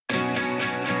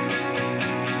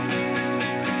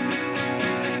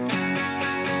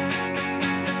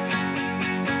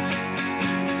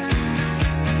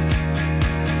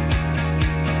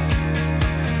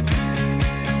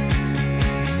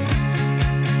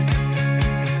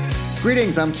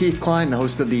Greetings, I'm Keith Klein, the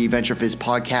host of the Venture Fizz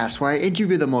podcast, where I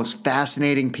interview the most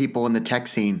fascinating people in the tech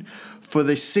scene. For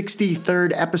the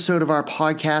 63rd episode of our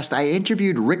podcast, I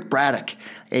interviewed Rick Braddock,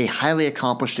 a highly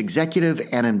accomplished executive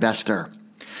and investor.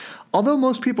 Although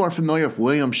most people are familiar with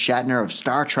William Shatner of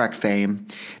Star Trek fame,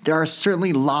 there are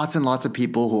certainly lots and lots of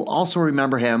people who also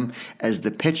remember him as the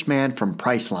pitchman from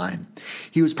Priceline.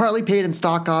 He was partly paid in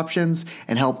stock options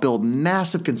and helped build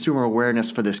massive consumer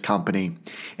awareness for this company.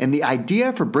 And the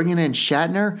idea for bringing in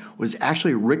Shatner was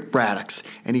actually Rick Braddock's,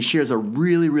 and he shares a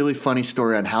really funny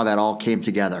story on how that all came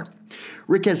together.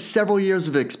 Rick has several years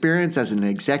of experience as an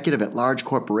executive at large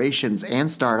corporations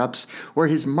and startups, where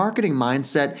his marketing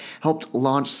mindset helped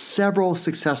launch several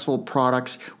successful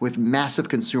products with massive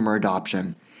consumer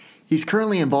adoption. He's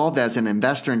currently involved as an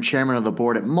investor and chairman of the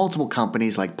board at multiple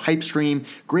companies like Pipestream,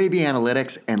 Gravy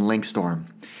Analytics, and Linkstorm.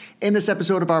 In this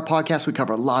episode of our podcast, we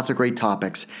cover lots of great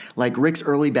topics, like Rick's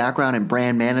early background in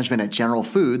brand management at General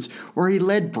Foods, where he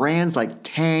led brands like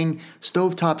Tang,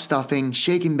 Stovetop Stuffing,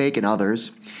 Shake and Bake, and others,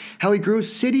 how he grew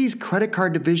Citi's credit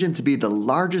card division to be the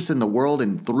largest in the world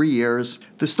in 3 years,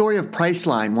 the story of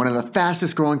Priceline, one of the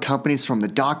fastest growing companies from the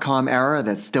dot-com era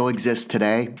that still exists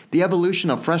today, the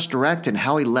evolution of Fresh Direct and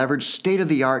how he leveraged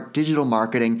state-of-the-art digital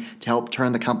marketing to help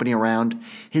turn the company around,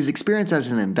 his experience as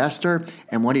an investor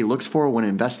and what he looks for when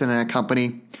investing in a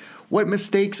company, what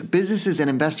mistakes businesses and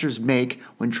investors make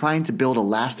when trying to build a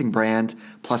lasting brand,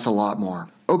 plus a lot more.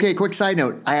 Okay, quick side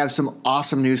note, I have some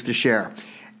awesome news to share.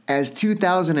 As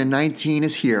 2019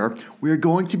 is here, we are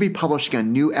going to be publishing a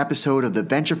new episode of the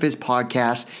Venture Fizz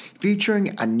podcast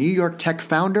featuring a New York tech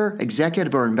founder,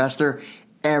 executive, or investor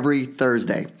every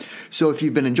Thursday. So if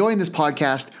you've been enjoying this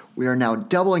podcast, we are now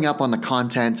doubling up on the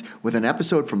content with an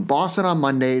episode from Boston on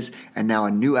Mondays and now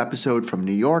a new episode from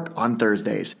New York on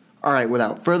Thursdays. All right,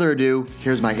 without further ado,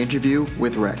 here's my interview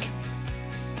with Rick.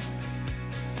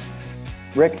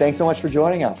 Rick, thanks so much for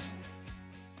joining us.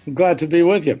 I'm glad to be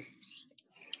with you.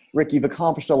 Rick, you've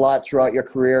accomplished a lot throughout your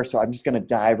career, so I'm just going to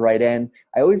dive right in.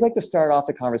 I always like to start off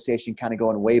the conversation kind of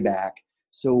going way back.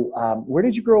 So where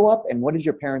did you grow up and what did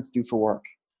your parents do for work?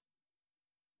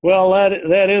 Well,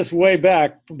 that is way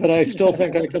back, but I still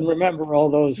think I can remember all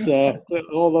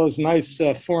those nice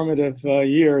formative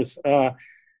years.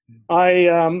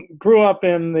 I grew up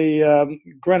in the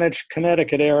Greenwich,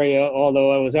 Connecticut area,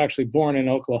 although I was actually born in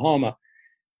Oklahoma.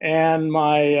 And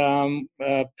my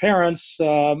parents,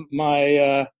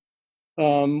 my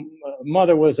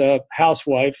mother was a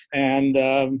housewife,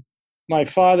 and my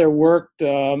father worked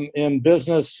in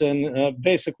business and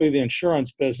basically the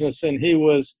insurance business, and he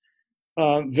was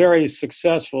very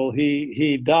successful.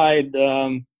 He died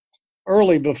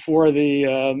early before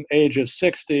the age of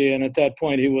 60, and at that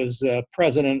point he was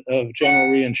president of General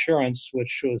Reinsurance,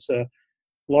 which was a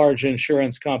large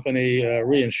insurance company,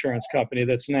 reinsurance company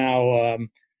that's now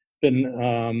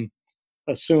been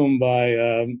assumed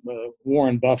by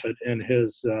Warren Buffett in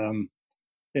his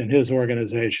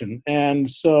organization. And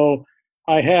so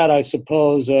I had, I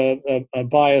suppose, a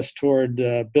bias toward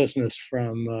business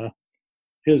from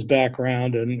his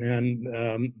background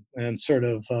and sort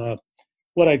of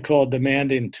what I'd call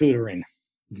demanding tutoring.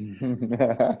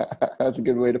 That's a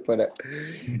good way to put it.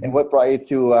 And what brought you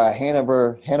to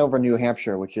Hanover, New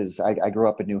Hampshire, which is, I grew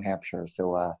up in New Hampshire.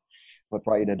 So what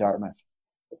brought you to Dartmouth?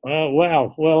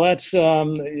 Wow. Well, that's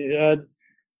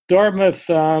Dartmouth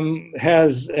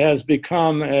has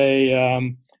become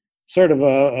a sort of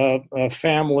a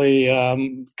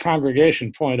family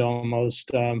congregation point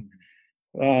almost. I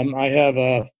have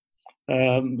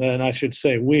and I should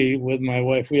say we, with my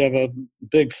wife, we have a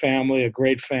big family, a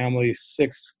great family,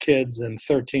 6 kids and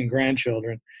 13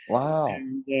 grandchildren. Wow.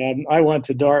 And I went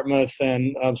to Dartmouth,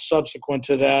 and subsequent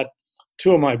to that,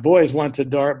 2 of my boys went to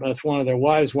Dartmouth, one of their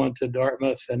wives went to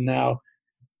Dartmouth, and now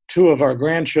 2 of our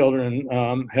grandchildren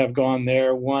have gone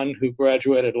there, one who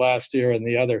graduated last year and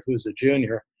the other who's a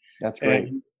junior. That's great.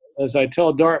 And as I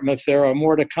tell Dartmouth, there are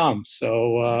more to come.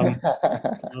 So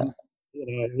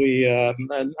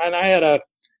and I had a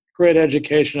great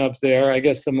education up there. I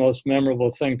guess the most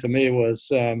memorable thing to me was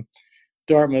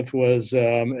Dartmouth was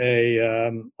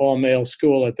a all-male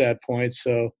school at that point.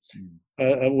 So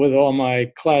with all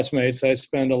my classmates, I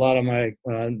spent a lot of my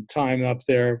time up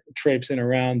there traipsing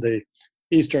around the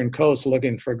Eastern Coast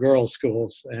looking for girls'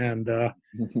 schools. And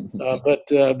but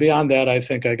beyond that, I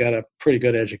think I got a pretty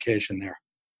good education there.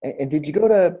 And did you go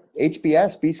to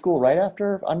HBS, B school, right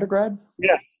after undergrad?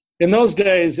 Yes. In those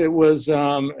days, it was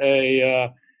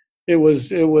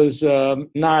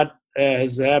not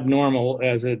as abnormal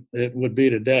as it would be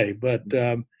today, but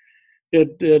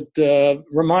it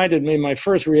reminded me, my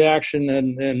first reaction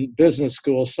in business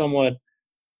school somewhat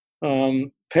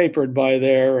papered by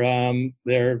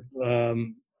their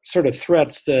sort of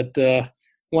threats that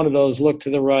one of those look to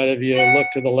the right of you, look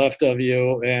to the left of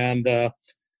you, and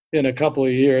in a couple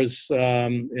of years,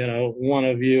 one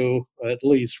of you at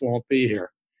least won't be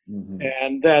here. Mm-hmm.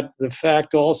 And that the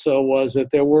fact also was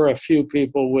that there were a few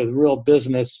people with real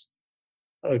business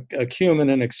acumen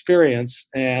and experience,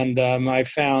 and I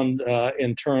found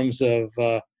in terms of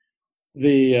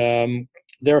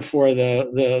therefore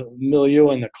the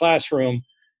milieu in the classroom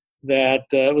that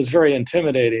it was very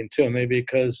intimidating to me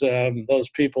because those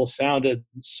people sounded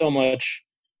so much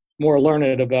more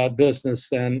learned about business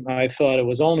than I thought. It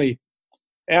was only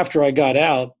after I got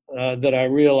out that I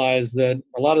realized that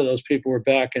a lot of those people were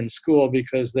back in school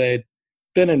because they'd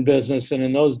been in business. And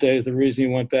in those days, the reason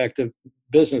you went back to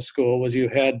business school was you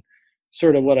had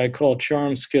sort of what I call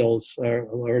charm skills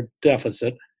or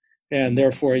deficit. And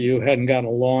therefore, you hadn't gotten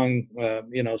along,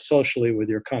 socially with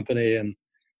your company and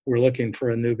were looking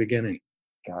for a new beginning.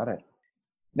 Got it.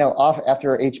 Now,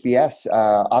 after HBS,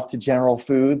 off to General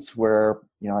Foods, where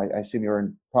I assume you're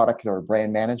in product or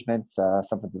brand management,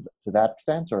 something to that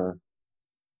extent, or?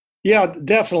 Yeah,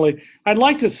 definitely. I'd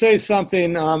like to say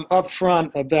something up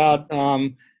front about,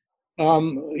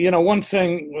 one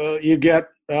thing you get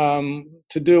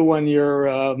to do when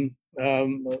you're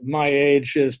my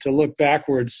age is to look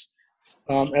backwards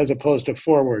as opposed to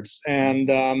forwards. And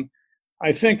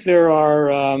I think there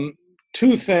are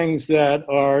two things that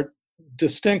are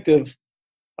distinctive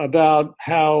about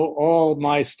how all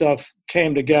my stuff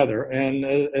came together. And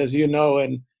as you know,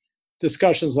 in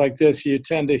discussions like this, you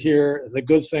tend to hear the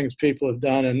good things people have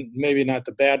done and maybe not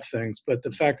the bad things. But the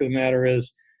fact of the matter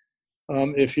is,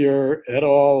 if you're at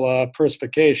all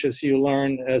perspicacious, you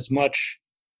learn as much,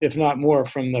 if not more,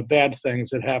 from the bad things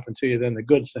that happen to you than the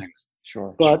good things.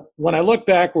 Sure. But when I look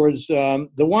backwards, the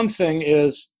one thing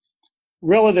is,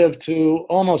 relative to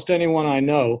almost anyone I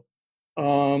know,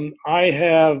 I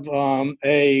have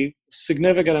a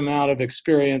significant amount of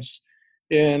experience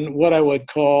in what I would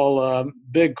call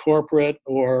big corporate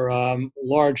or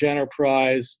large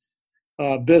enterprise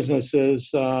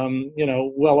businesses,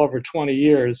 well over 20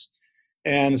 years.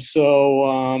 And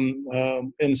so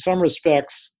in some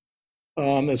respects,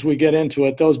 as we get into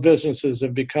it, those businesses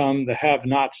have become the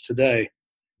have-nots today.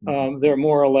 They're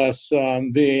more or less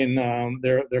being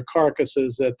they're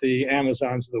carcasses that the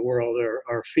Amazons of the world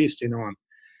are feasting on.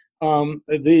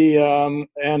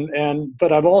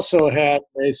 But I've also had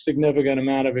a significant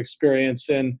amount of experience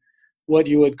in what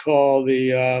you would call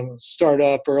the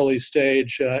startup, early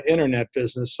stage internet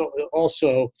business. So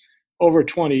also over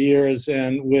 20 years,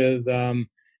 and with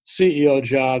CEO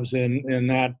jobs in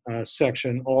that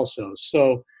section also.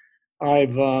 So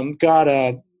I've got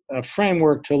a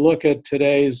framework to look at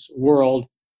today's world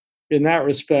in that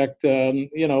respect,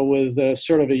 with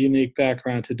sort of a unique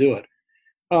background to do it.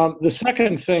 The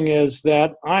second thing is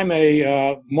that I'm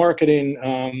a marketing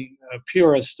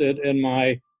purist in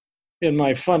my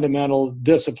fundamental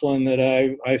discipline that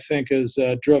I think has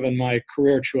driven my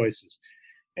career choices.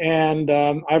 And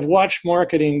I've watched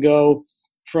marketing go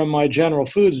from my General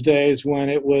Foods days when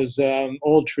it was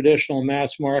old traditional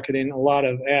mass marketing, a lot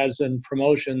of ads and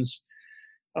promotions,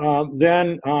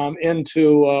 then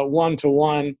into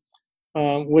one-to-one,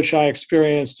 which I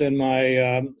experienced in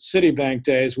my Citibank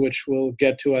days, which we'll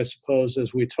get to, I suppose,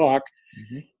 as we talk.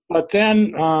 Mm-hmm. But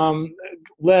then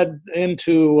led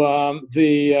into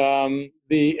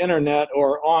the internet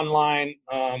or online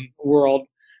world,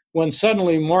 when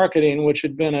suddenly marketing, which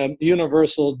had been a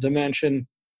universal dimension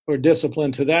or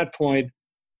discipline to that point,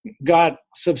 got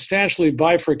substantially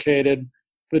bifurcated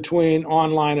between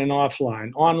online and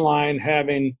offline. Online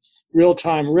having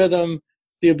real-time rhythm,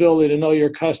 the ability to know your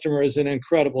customers in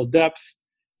incredible depth,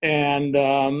 and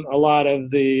a lot of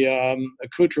the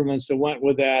accoutrements that went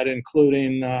with that,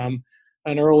 including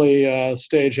an early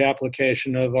stage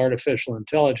application of artificial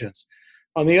intelligence.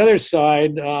 On the other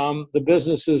side, the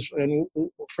businesses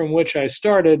from which I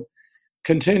started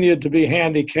continued to be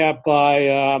handicapped by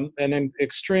an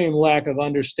extreme lack of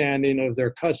understanding of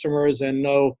their customers and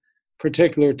no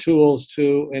particular tools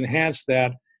to enhance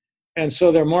that. And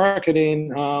so their marketing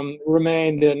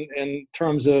remained, in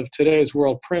terms of today's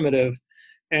world, primitive,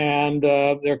 and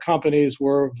their companies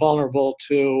were vulnerable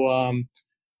to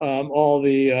all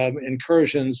the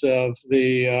incursions of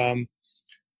the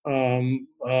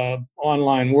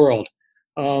online world.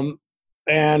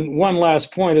 And one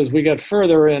last point, as we get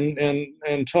further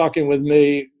in talking with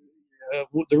me,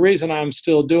 the reason I'm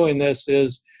still doing this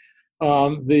is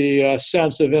the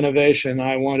sense of innovation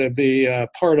I want to be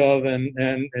part of, and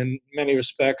in many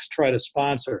respects try to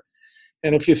sponsor.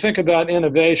 And if you think about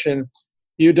innovation,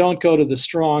 you don't go to the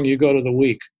strong, you go to the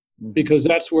weak. because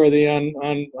that's where the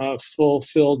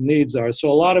unfulfilled needs are.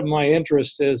 So a lot of my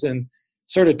interest is in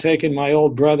sort of taking my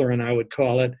old brethren, I would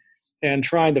call it, and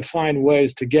trying to find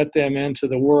ways to get them into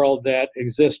the world that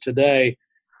exists today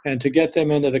and to get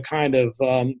them into the kind of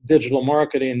digital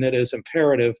marketing that is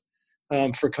imperative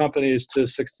for companies to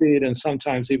succeed and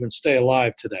sometimes even stay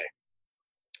alive today.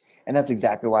 And that's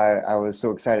exactly why I was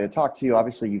so excited to talk to you.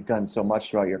 Obviously, you've done so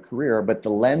much throughout your career, but the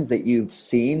lens that you've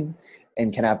seen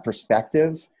and can have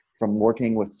perspective from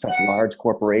working with such large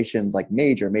corporations, like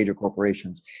major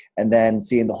corporations, and then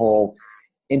seeing the whole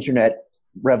internet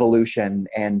revolution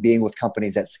and being with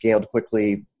companies that scaled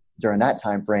quickly during that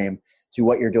time frame to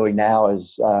what you're doing now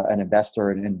as an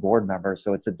investor and board member.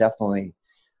 So it's definitely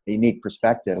a unique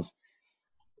perspective.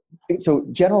 So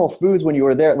General Foods, when you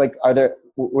were there, like,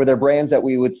 were there brands that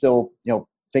we would still,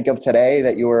 think of today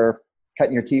that you were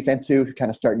cutting your teeth into, kind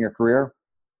of starting your career?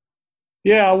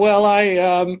 Yeah, well,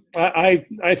 I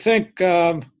think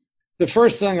the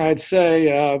first thing I'd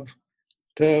say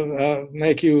to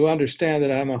make you understand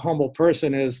that I'm a humble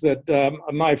person is that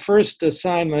my first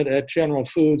assignment at General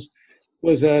Foods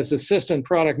was as assistant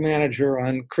product manager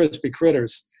on Crispy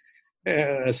Critters,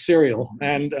 a cereal,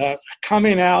 and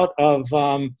coming out of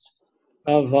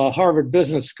Harvard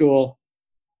Business School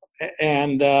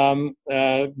and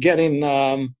getting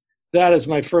that as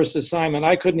my first assignment.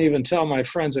 I couldn't even tell my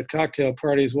friends at cocktail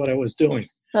parties what I was doing.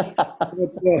 So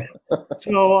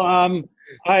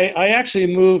I actually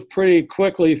moved pretty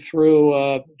quickly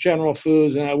through General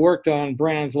Foods, and I worked on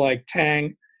brands like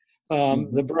Tang,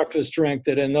 the breakfast drink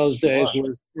that in those days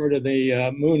was sort of the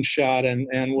moonshot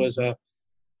and was a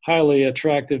highly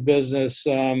attractive business.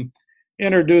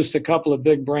 Introduced a couple of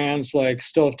big brands like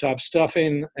Stovetop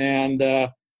Stuffing, and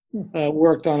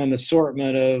worked on an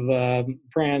assortment of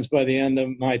brands by the end of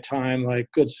my time, like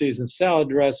Good Seasoned Salad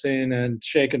Dressing and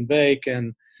Shake and Bake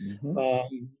and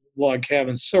Log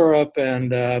Cabin Syrup,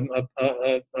 and a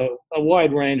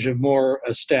wide range of more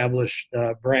established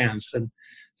brands, and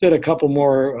did a couple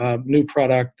more new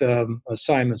product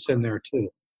assignments in there too.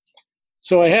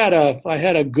 So I had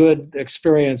a good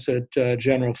experience at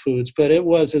General Foods, but it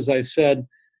was, as I said,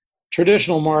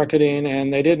 traditional marketing,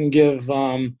 and they didn't give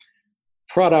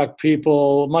product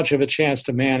people much of a chance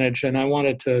to manage, and I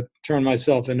wanted to turn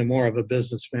myself into more of a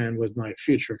businessman with my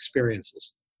future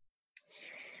experiences.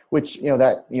 Which,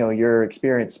 your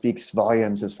experience speaks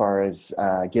volumes as far as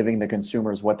giving the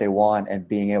consumers what they want and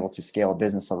being able to scale a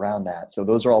business around that. So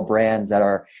those are all brands that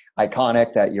are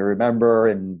iconic that you remember,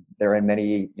 and they're in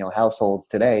many, households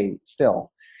today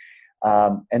still.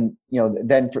 And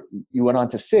then you went on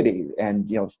to Citi, and,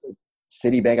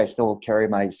 Citibank, I still carry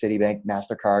my Citibank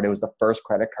MasterCard. It was the first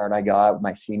credit card I got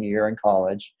my senior year in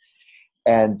college.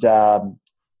 And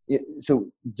so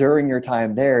during your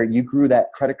time there, you grew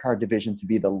that credit card division to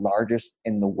be the largest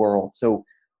in the world. So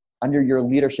under your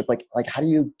leadership, like how do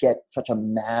you get such a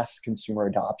mass consumer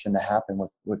adoption to happen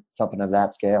with something of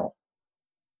that scale?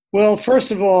 Well,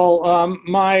 first of all,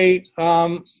 I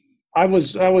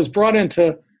was brought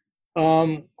into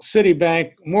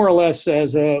Citibank more or less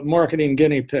as a marketing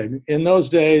guinea pig. In those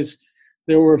days,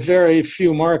 there were very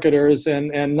few marketers and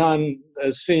none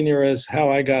as senior as how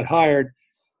I got hired.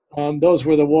 Those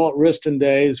were the Walt Wriston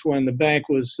days when the bank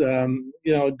was,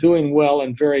 doing well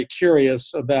and very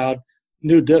curious about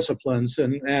new disciplines.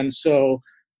 And so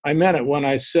I meant it when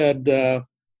I said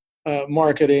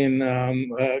marketing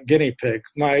guinea pig.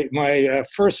 My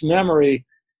first memory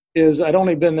is I'd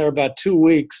only been there about 2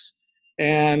 weeks,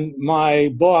 and my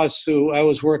boss, who I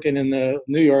was working in the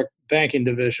New York banking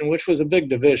division, which was a big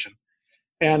division,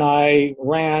 and I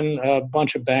ran a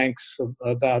bunch of banks,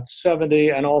 about 70,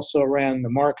 and also ran the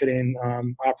marketing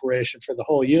operation for the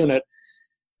whole unit.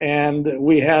 And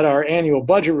we had our annual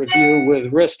budget review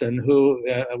with Wriston,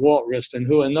 Walt Wriston,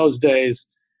 who in those days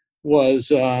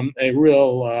was a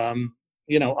real,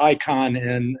 icon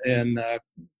in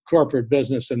corporate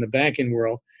business in the banking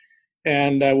world.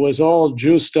 And I was all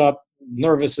juiced up,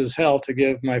 nervous as hell to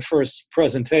give my first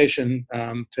presentation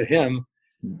to him.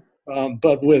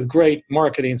 But with great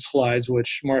marketing slides,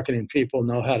 which marketing people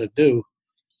know how to do,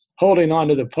 holding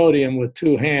onto the podium with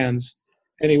two hands.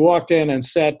 And he walked in and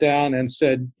sat down and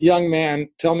said, "Young man,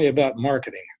 tell me about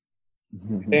marketing."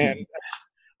 And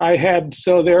I had,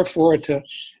 so therefore, to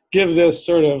give this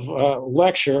sort of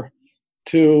lecture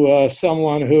to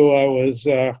someone who I was,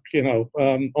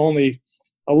 only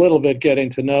a little bit getting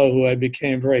to know, who I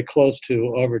became very close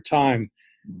to over time.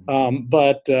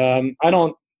 But I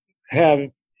don't have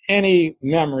any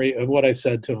memory of what I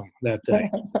said to him that day.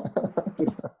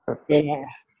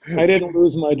 I didn't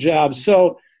lose my job.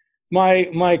 So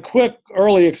my quick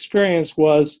early experience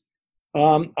was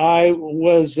I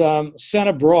was sent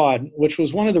abroad, which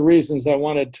was one of the reasons I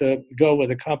wanted to go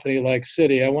with a company like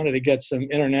Citi. I wanted to get some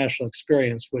international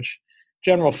experience, which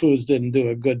General Foods didn't do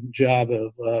a good job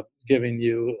of giving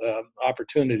you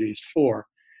opportunities for.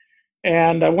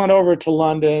 And I went over to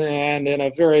London, and in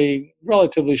a very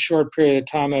relatively short period of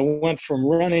time, I went from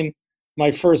running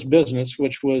my first business,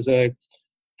 which was a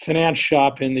finance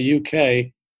shop in the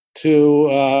UK,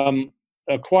 to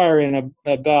acquiring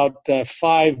about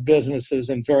 5 businesses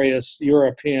in various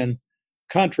European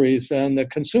countries. And the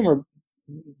consumer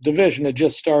division had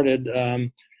just started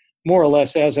more or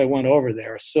less as I went over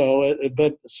there. So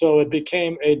it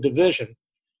became a division.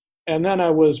 And then I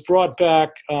was brought back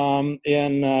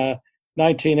in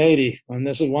 1980, and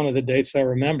this is one of the dates I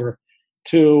remember,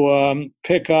 to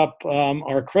pick up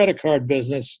our credit card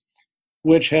business,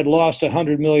 which had lost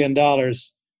 $100 million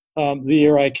the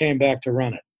year I came back to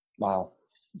run it. Wow.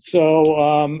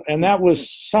 So, and that was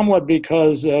somewhat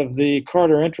because of the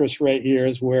Carter interest rate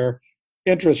years, where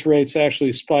interest rates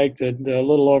actually spiked at a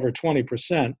little over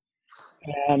 20%.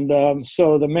 And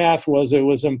so the math was, it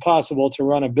was impossible to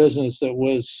run a business that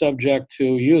was subject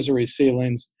to usury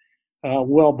ceilings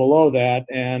well below that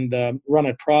and run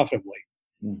it profitably.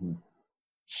 Mm-hmm.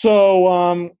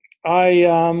 So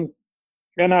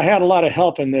and I had a lot of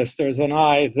help in this. There's an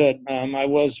eye that I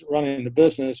was running the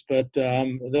business, but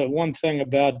the one thing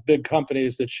about big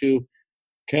companies that you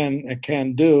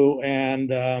can do,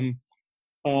 and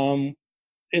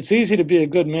it's easy to be a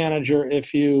good manager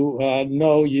if you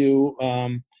know you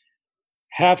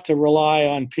have to rely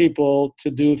on people to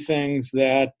do things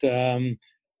that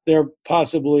they're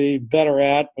possibly better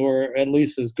at, or at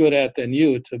least as good at than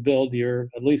you, to build your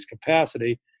at least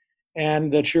capacity,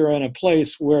 and that you're in a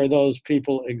place where those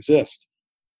people exist.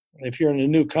 If you're in a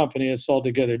new company, it's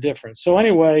altogether different. So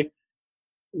anyway,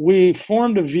 we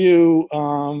formed a view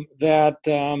that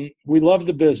we love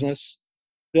the business,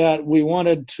 that we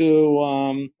wanted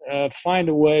to find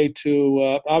a way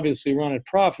to obviously run it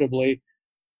profitably.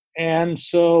 And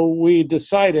so we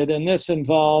decided, and this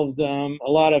involved a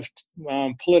lot of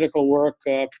political work,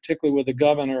 particularly with the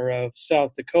governor of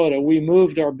South Dakota. We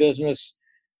moved our business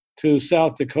to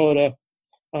South Dakota,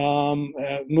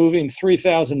 moving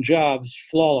 3,000 jobs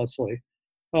flawlessly,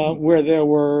 where there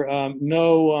were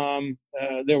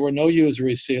no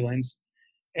usury ceilings.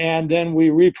 And then we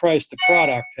repriced the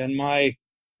product. And my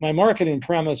marketing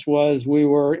premise was, we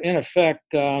were in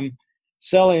effect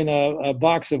selling a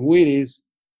box of Wheaties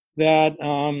that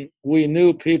we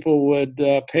knew people would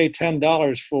pay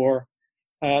 $10 for,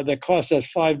 that cost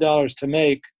us $5 to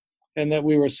make, and that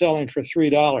we were selling for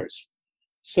 $3.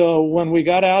 So when we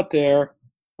got out there,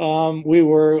 we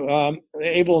were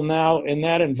able now in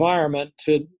that environment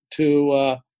to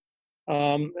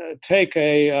take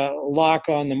a lock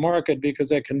on the market,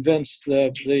 because I convinced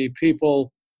the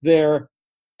people there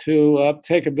to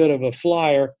take a bit of a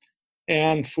flyer.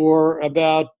 And for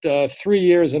about 3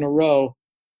 years in a row,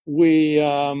 we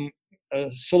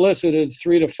solicited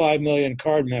 3 to 5 million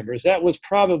card members. That was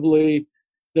probably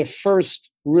the first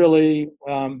really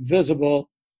visible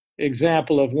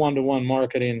example of one-to-one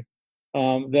marketing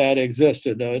that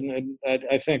existed.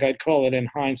 I think I'd call it, in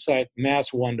hindsight,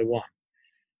 mass one-to-one.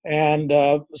 And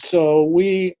so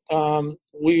we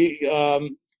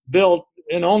built,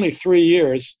 in only 3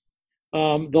 years,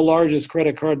 the largest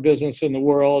credit card business in the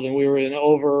world, and we were in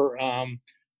over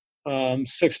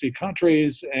 60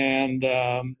 countries, and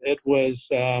it was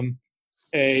a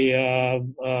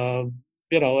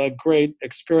great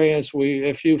experience.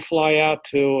 If you fly out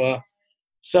to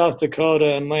South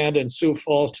Dakota and land in Sioux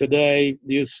Falls today,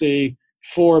 you see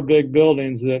 4 big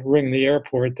buildings that ring the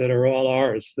airport that are all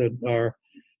ours, that are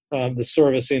the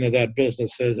servicing of that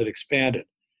business as it expanded.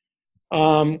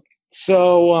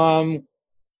 So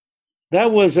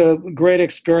that was a great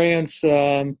experience.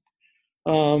 It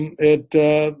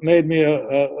made me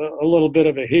a little bit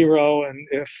of a hero. And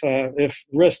if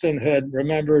Riston had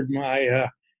remembered my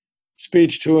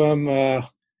speech to him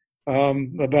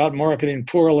about marketing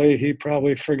poorly, he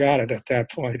probably forgot it at that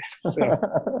point. So.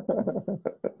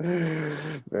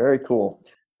 Very cool.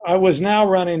 I was now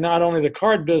running not only the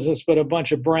card business, but a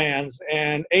bunch of brands,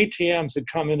 and ATMs had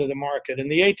come into the market. And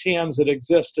the ATMs that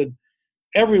existed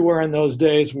everywhere in those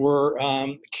days were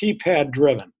keypad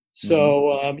driven.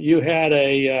 So you had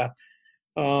a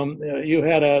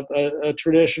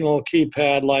traditional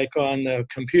keypad, like on the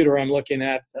computer I'm looking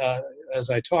at as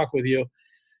I talk with you.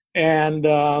 And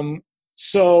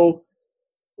so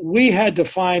we had to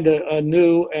find a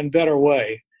new and better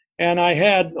way. And I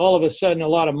had, all of a sudden, a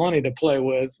lot of money to play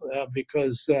with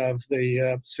because of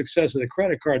the success of the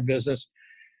credit card business.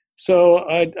 So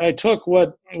I took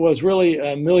what was really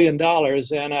 $1 million,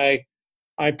 and I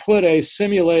I put a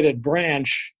simulated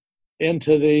branch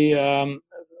into the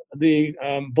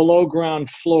below ground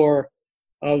floor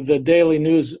of the Daily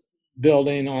News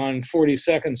building on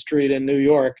 42nd Street in New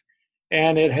York.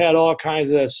 And it had all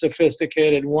kinds of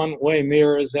sophisticated one-way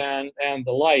mirrors and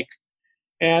the like.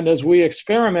 And as we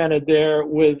experimented there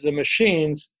with the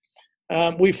machines,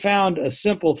 we found a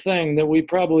simple thing that we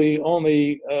probably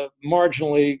only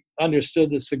marginally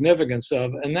understood the significance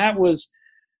of. And that was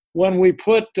when we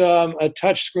put a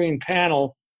touchscreen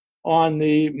panel on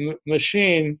the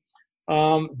machine,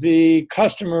 the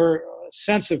customer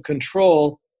sense of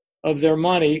control of their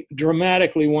money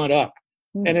dramatically went up.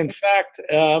 And in fact,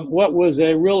 what was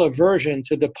a real aversion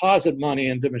to deposit money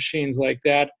into machines like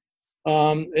that,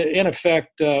 in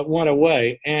effect, went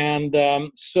away. And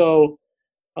so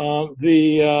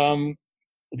the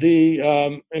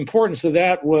importance of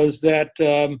that was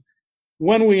that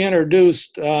when we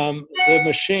introduced the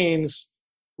machines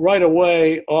right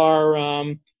away,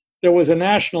 there was a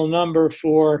national number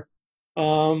for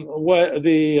what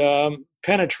the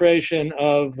penetration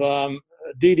of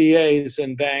DDAs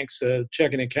in banks,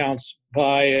 checking accounts,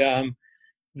 by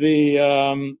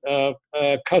the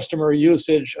customer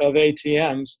usage of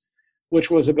ATMs,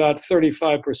 which was about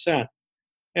 35%.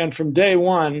 And from day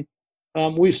one,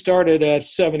 we started at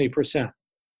 70%.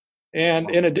 And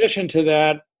in addition to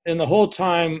that, in the whole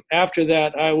time after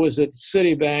that, I was at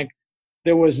Citibank,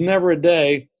 there was never a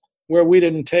day where we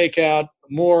didn't take out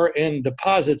more in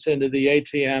deposits into the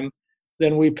ATM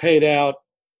than we paid out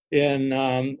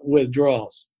in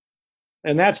withdrawals.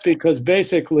 And that's because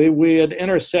basically we had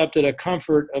intercepted a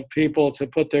comfort of people to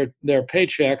put their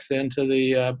paychecks into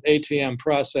the ATM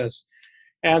process.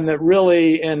 And that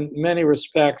really, in many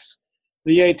respects,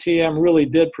 the ATM really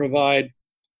did provide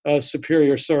a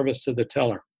superior service to the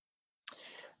teller.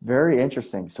 Very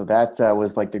interesting. So that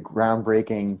was like the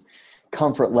groundbreaking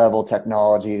comfort level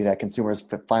technology that consumers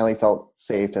finally felt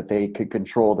safe that they could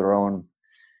control their own,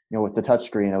 with the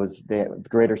touchscreen. It was the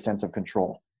greater sense of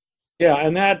control. Yeah,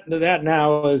 and that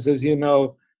now is, as you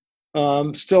know,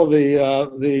 still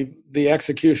the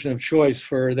execution of choice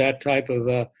for that type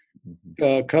of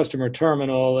customer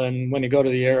terminal. And when you go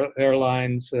to the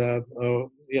airlines, et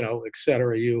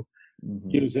cetera, you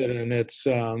use it, and it's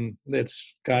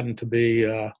gotten to be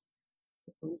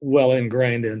well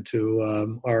ingrained into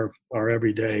our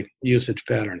everyday usage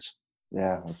patterns.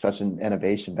 Yeah, it's such an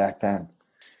innovation back then.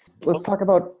 Let's talk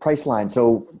about Priceline.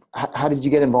 So how did you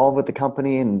get involved with the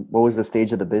company, and what was the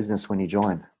stage of the business when you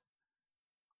joined?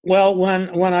 Well,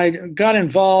 when I got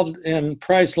involved in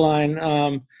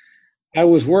Priceline, I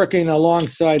was working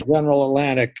alongside General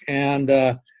Atlantic, and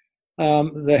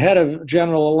the head of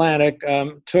General Atlantic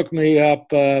took me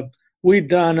up. We'd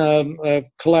done a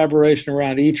collaboration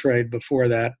around E-Trade before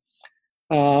that.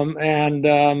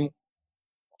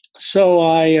 So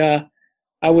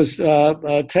I was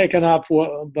taken up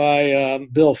by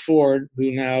Bill Ford,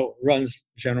 who now runs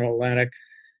General Atlantic,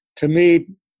 to meet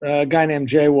a guy named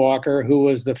Jay Walker, who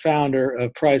was the founder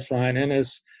of Priceline. And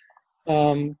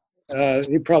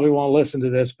he probably won't listen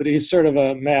to this, but he's sort of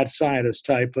a mad scientist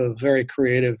type of very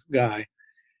creative guy.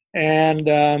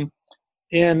 And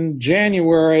in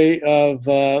January of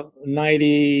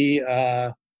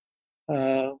 99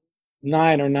 or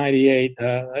 98,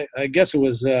 I guess it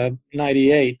was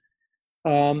 98,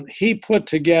 he put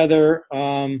together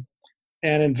an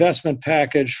investment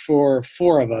package for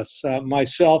four of us,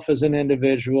 myself as an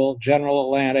individual, General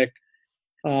Atlantic,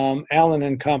 Allen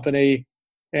and Company,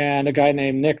 and a guy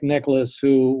named Nick Nicholas,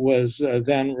 who was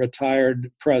then retired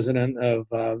president of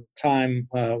Time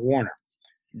Warner.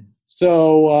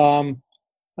 So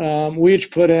we each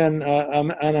put in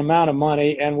an amount of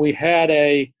money, and we had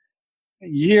a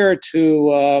year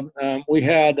to,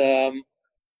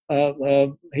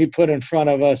 he put in front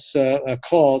of us a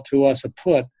call to us, a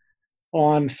put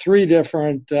on three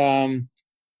different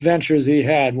ventures he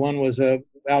had. One was a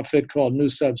outfit called New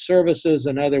Sub Services,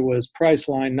 another was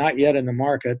Priceline, not yet in the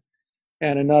market,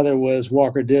 and another was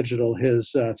Walker Digital,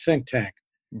 his think tank.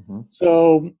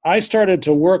 So I started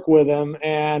to work with him,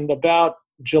 and about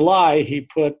July he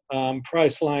put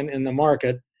Priceline in the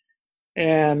market,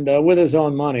 and with his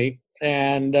own money.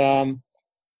 And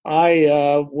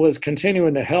I was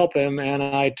continuing to help him, and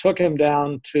I took him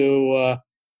down to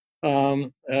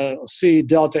see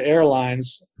Delta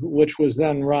Airlines, which was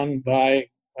then run by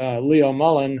Leo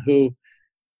Mullen, who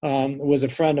was a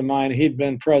friend of mine. He'd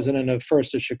been president of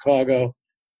First of Chicago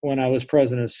when I was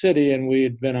president of Citi, and we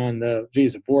had been on the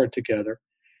Visa board together.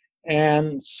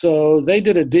 And so they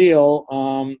did a deal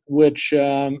which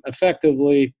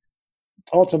effectively,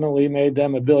 ultimately made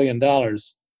them $1 billion.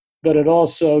 But it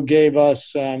also gave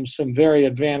us some very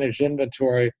advantaged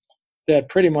inventory that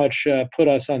pretty much put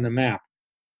us on the map.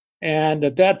 And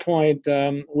at that point,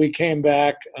 we came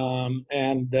back,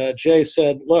 and Jay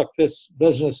said, "Look, this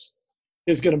business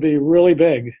is going to be really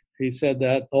big." He said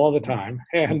that all the time,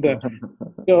 and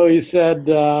so he said,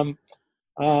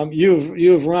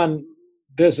 "You've run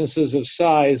businesses of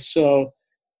size, so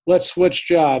let's switch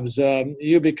jobs.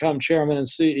 You become chairman and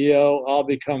CEO. I'll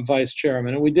become vice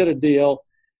chairman." And we did a deal,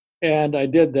 and I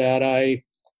did that. I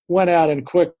went out and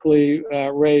quickly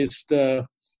raised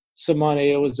some money.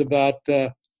 It was about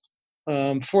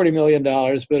 $40 million,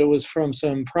 but it was from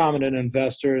some prominent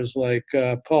investors like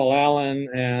Paul Allen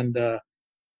and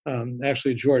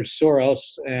actually George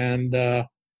Soros and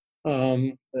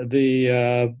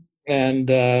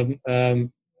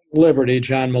Liberty,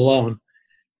 John Malone.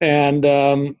 And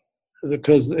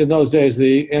because in those days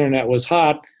the internet was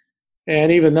hot,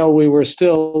 and even though we were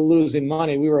still losing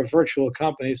money, we were a virtual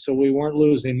company, so we weren't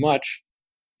losing much.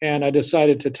 And I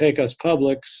decided to take us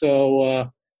public, so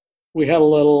we had a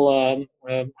little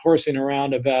horsing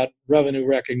around about revenue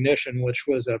recognition, which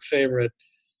was a favorite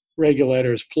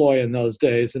regulator's ploy in those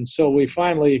days. And so we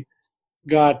finally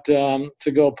got to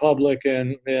go public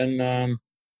in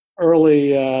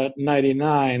early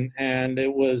 '99, and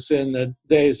it was in the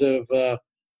days of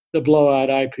the blowout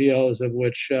IPOs, of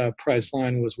which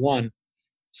Priceline was one.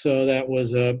 So that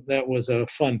was a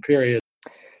fun period.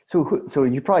 So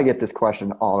you probably get this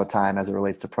question all the time as it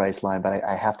relates to Priceline, but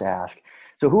I have to ask.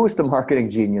 So who was the marketing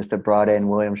genius that brought in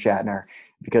William Shatner?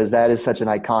 Because that is such an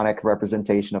iconic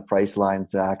representation of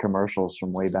Priceline's commercials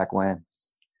from way back when.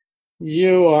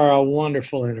 You are a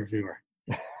wonderful interviewer.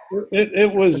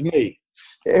 It was me.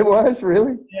 It was,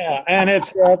 really? Yeah, and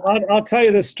it's I'll tell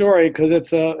you this story because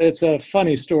it's a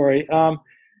funny story.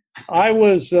 I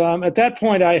was at that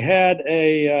point I had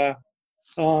a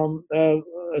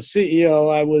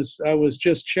CEO. I was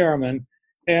just chairman,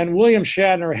 and William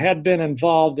Shatner had been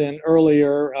involved in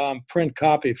earlier print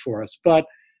copy for us, but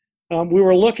we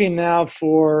were looking now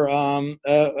for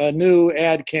a new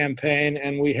ad campaign,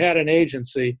 and we had an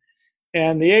agency,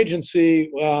 and the agency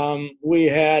we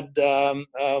had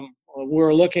we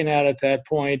were looking at that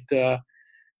point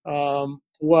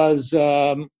was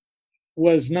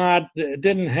not,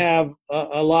 didn't have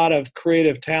a lot of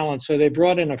creative talent, so they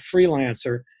brought in a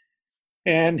freelancer,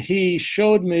 and he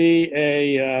showed me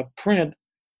a print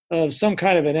of some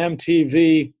kind of an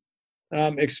MTV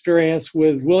experience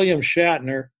with William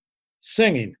Shatner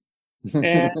singing,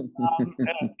 and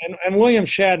William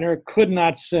Shatner could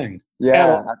not sing.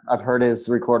 Yeah, I've heard his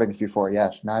recordings before.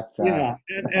 Yes, not. Yeah,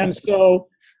 and so,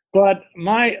 but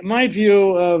my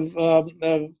view of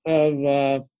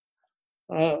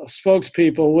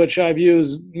spokespeople, which I've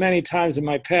used many times in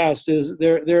my past, is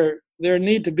there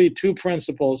need to be two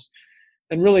principles,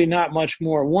 and really not much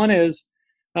more. One is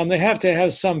they have to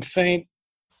have some faint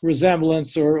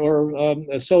resemblance or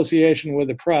association with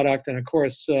the product, and of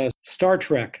course Star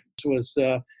Trek was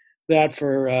that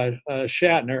for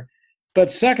Shatner. But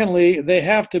secondly, they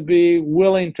have to be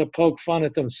willing to poke fun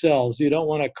at themselves. You don't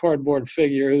want a cardboard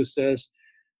figure who says,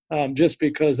 just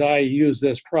because I use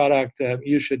this product,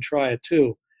 you should try it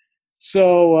too.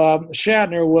 So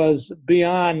Shatner was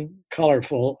beyond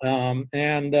colorful,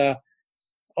 and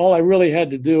all I really had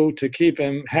to do to keep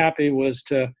him happy was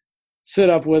to sit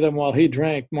up with him while he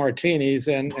drank martinis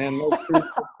and try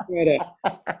to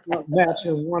match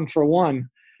him one for one.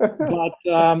 But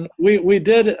we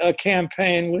did a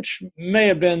campaign which may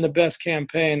have been the best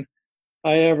campaign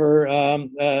I ever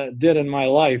did in my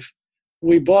life.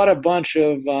 We bought a bunch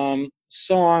of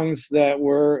songs that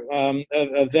were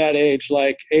of that age,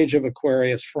 like Age of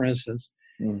Aquarius, for instance.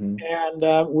 Mm-hmm.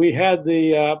 And we had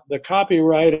the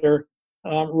copywriter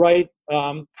write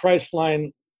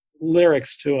Priceline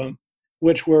lyrics to him,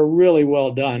 which were really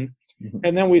well done. Mm-hmm.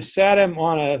 And then we sat him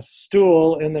on a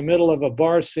stool in the middle of a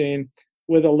bar scene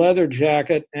with a leather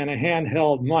jacket and a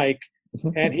handheld mic,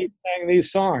 and he sang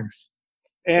these songs.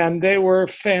 And they were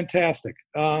fantastic.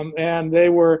 And they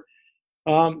were,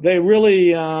 they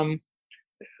really,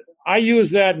 I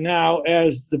use that now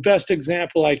as the best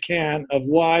example I can of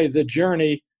why the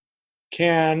journey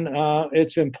can,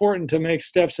 it's important to make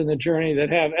steps in the journey that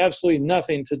have absolutely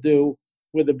nothing to do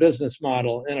with the business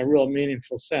model in a real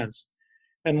meaningful sense,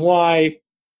 and why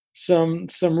some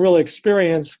real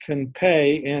experience can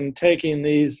pay in taking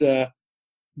these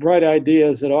bright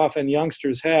ideas that often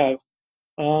youngsters have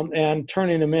and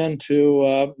turning them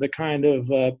into the kind of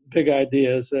big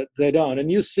ideas that they don't. And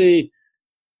you see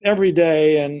every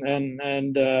day,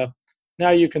 and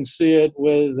now you can see it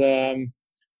with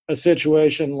a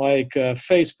situation like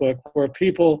Facebook, where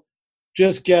people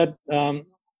just get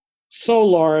so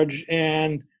large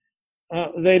and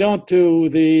they don't do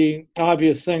the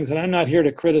obvious things, and I'm not here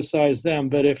to criticize them,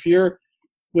 but if you're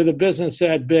with a business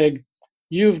that big,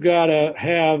 you've got to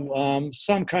have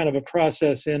some kind of a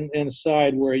process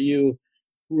inside where you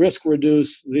risk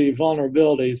reduce the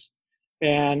vulnerabilities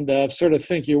and sort of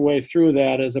think your way through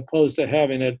that, as opposed to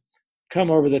having it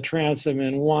come over the transom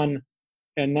in one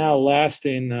and now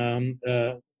lasting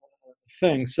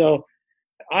thing. So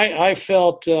I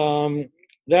felt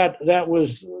that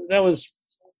was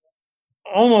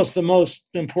almost the most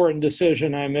important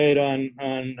decision I made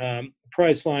on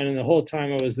Priceline, and the whole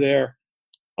time I was there,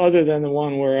 other than the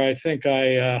one where I think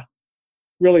I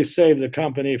really saved the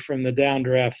company from the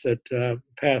downdraft that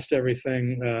passed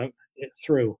everything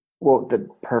through. Well, the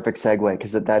perfect segue,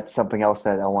 because that's something else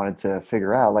that I wanted to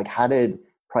figure out. Like, how did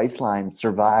Priceline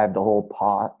survive the whole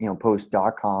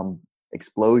post.com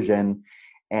explosion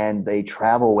and the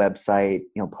travel website,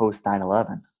 post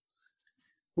 9/11?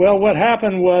 Well, what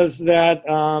happened was that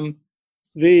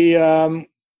the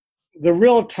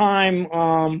real time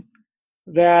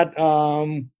that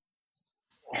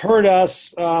hurt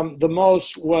us the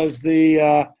most was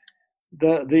the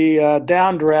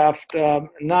downdraft,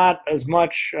 not as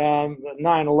much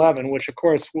 9/11, which of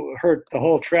course hurt the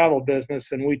whole travel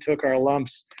business, and we took our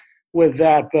lumps with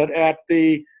that. But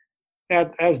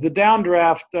as the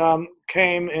downdraft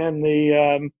came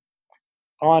in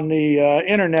on the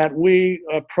internet, we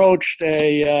approached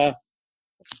a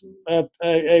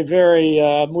very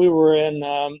we were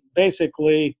in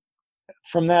basically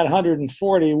from that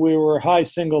 140, we were high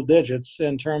single digits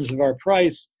in terms of our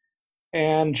price.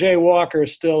 And Jay Walker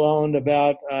still owned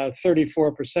about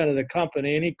 34% of the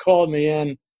company. And he called me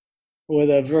in with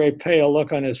a very pale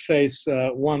look on his face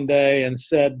one day and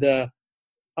said,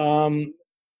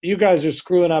 you guys are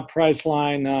screwing up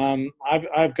Priceline.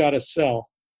 I've got to sell.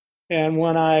 And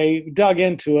when I dug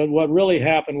into it, what really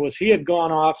happened was he had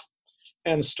gone off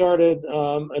and started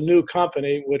a new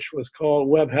company, which was called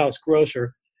Webhouse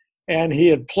Grocer. And he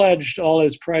had pledged all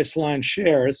his Priceline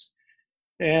shares.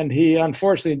 And he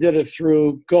unfortunately did it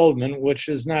through Goldman, which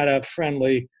is not a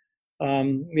friendly,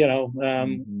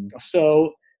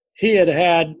 So he had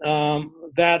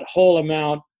that whole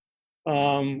amount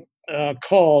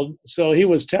called. So he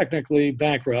was technically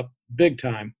bankrupt, big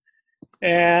time.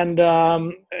 And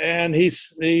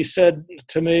he said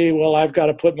to me, well, I've got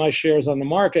to put my shares on the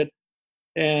market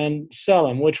and sell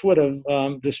them, which would have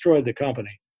destroyed the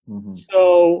company. Mm-hmm.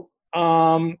 So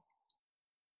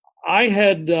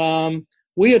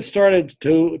we had started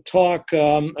to talk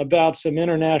about some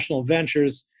international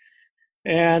ventures,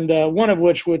 and one of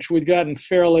which we'd gotten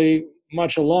fairly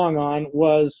much along on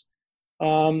was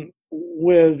with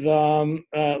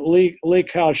Li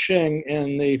Ka-shing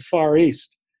in the Far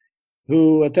East,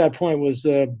 who at that point was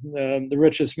the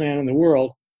richest man in the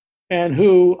world, and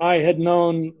who I had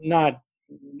known not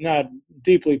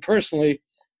deeply personally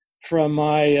from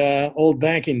my old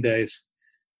banking days.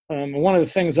 One of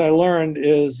the things I learned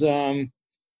is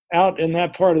out in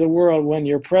that part of the world, when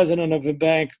you're president of a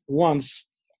bank once,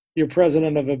 you're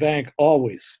president of a bank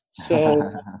always. So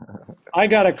I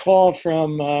got a call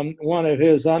from one of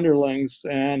his underlings,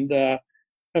 and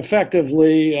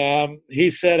effectively he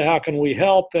said, how can we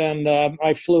help? And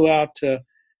I flew out to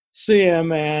see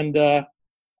him, and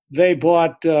they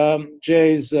bought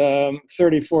Jay's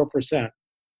 34%,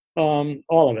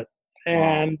 all of it.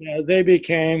 And they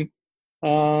became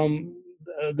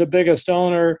the biggest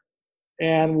owner,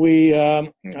 and we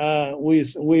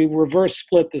reverse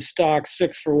split the stock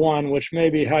 6-for-1, which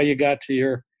may be how you got to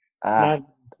your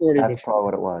 940. That's probably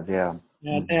what it was, yeah.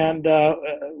 And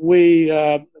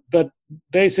but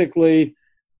basically,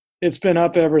 it's been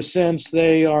up ever since.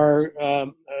 They are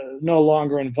no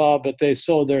longer involved, but they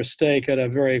sold their stake at a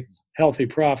very healthy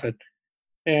profit.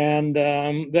 And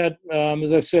that,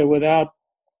 as I said, without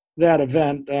that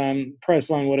event,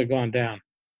 Priceline would have gone down.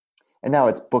 And now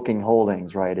it's Booking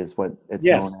Holdings, right, is what it's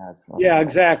known as. Yeah,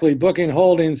 exactly. Booking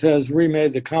Holdings has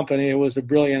remade the company. It was a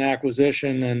brilliant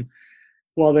acquisition. And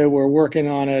while they were working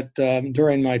on it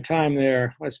during my time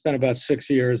there, I spent about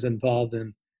 6 years involved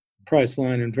in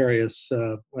Priceline in various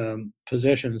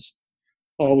positions,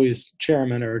 always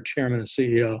chairman and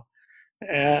CEO.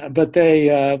 But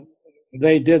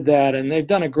they did that, and they've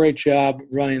done a great job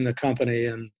running the company,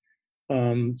 and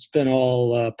it's been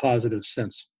all positive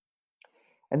since.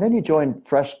 And then you joined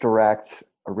Fresh Direct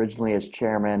originally as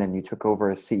chairman, and you took over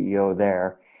as CEO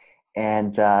there.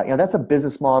 And that's a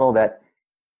business model that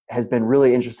has been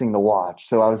really interesting to watch.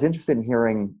 So I was interested in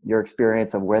hearing your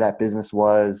experience of where that business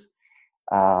was,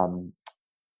 the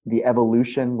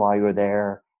evolution while you were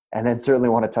there, and then certainly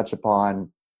want to touch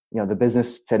upon the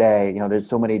business today. There's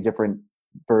so many different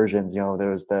versions.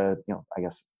 There's the I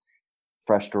guess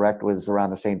Fresh Direct was around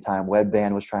the same time.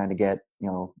 Webvan was trying to get,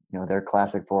 their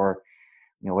classic for,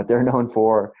 what they're known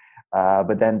for.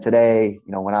 But then today,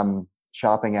 when I'm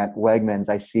shopping at Wegmans,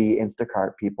 I see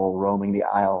Instacart people roaming the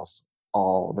aisles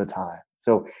all the time.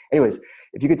 So anyways,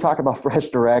 if you could talk about Fresh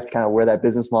Direct, kind of where that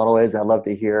business model is, I'd love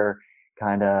to hear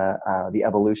kind of the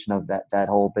evolution of that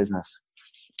whole business.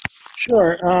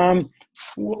 Sure.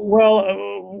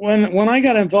 When I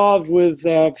got involved with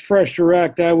Fresh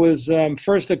Direct, I was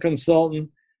first a consultant,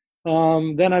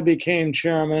 then I became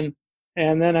chairman,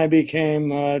 and then I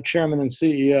became chairman and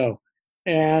CEO.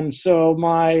 And so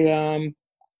my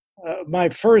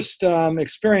first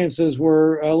experiences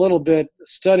were a little bit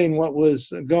studying what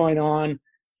was going on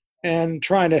and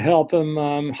trying to help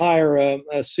him hire a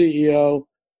CEO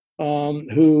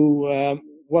who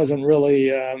wasn't really,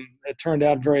 it turned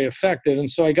out, very effective. And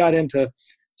so I got into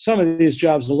some of these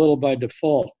jobs a little by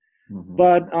default. Mm-hmm.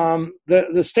 But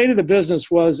the state of the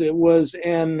business was, it was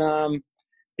in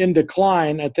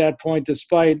decline at that point,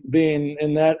 despite being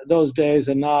in those days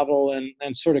a novel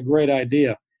and sort of great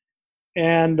idea.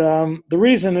 And the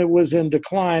reason it was in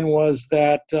decline was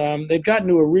that they'd gotten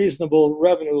to a reasonable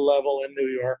revenue level in New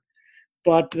York,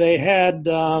 but they had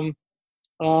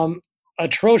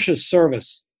atrocious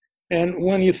service. And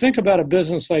when you think about a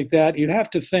business like that, you have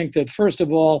to think that, first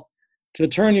of all, to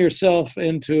turn yourself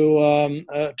into,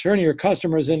 turn your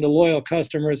customers into loyal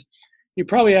customers, you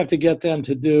probably have to get them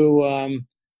to do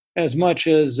as much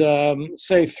as,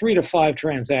 say, 3 to 5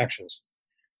 transactions.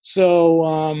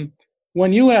 So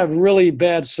when you have really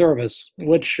bad service,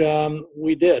 which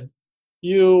we did,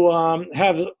 you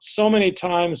have so many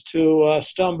times to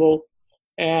stumble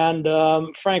and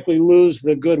frankly lose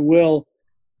the goodwill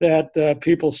that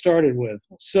people started with.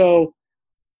 So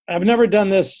I've never done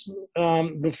this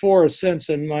before or since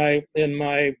in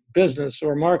my business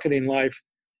or marketing life.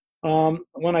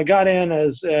 When I got in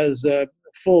as a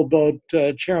full boat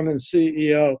chairman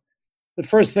CEO, the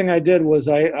first thing I did was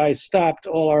I stopped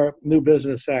all our new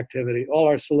business activity, all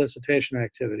our solicitation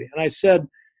activity. And I said,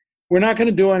 we're not going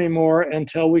to do any more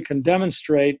until we can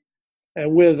demonstrate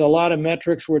with a lot of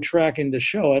metrics we're tracking to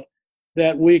show it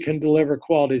that we can deliver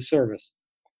quality service.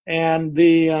 And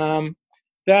the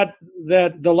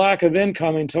lack of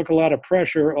incoming took a lot of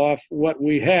pressure off what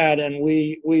we had, and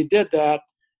we did that.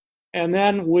 And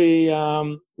then we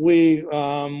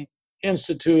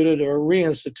instituted or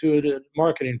reinstituted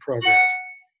marketing programs.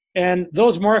 And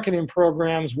those marketing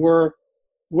programs were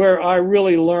where I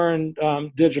really learned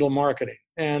digital marketing.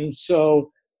 And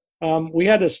so we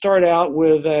had to start out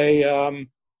with a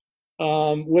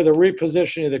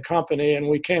repositioning of the company, and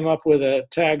we came up with a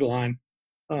tagline.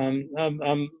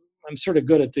 I'm sort of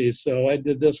good at these, so I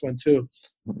did this one too.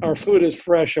 Our food is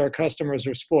fresh, our customers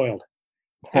are spoiled.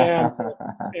 And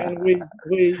we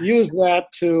use that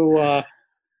to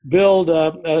build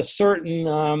a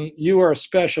certain you are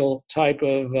special type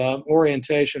of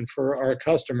orientation for our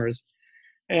customers.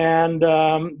 And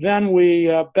then we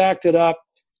backed it up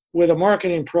with a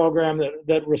marketing program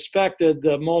that respected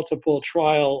the multiple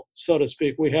trial, so to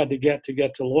speak, we had to get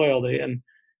to loyalty,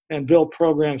 and built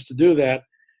programs to do that.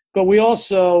 But we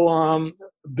also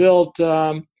built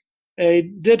a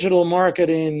digital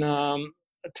marketing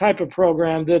type of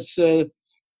program that's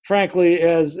frankly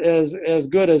as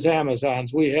good as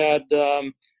Amazon's. We had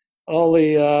all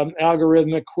the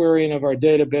algorithmic querying of our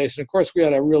database, and of course we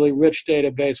had a really rich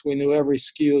database. We knew every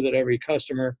SKU that every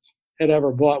customer had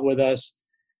ever bought with us.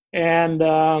 And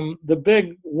the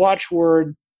big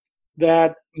watchword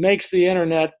that makes the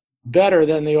internet better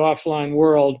than the offline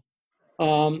world,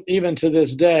 even to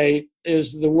this day,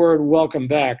 is the word welcome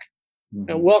back. Mm-hmm.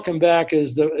 And welcome back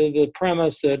is the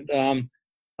premise that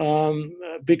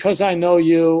because I know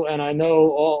you and I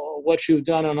know all what you've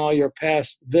done on all your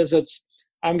past visits,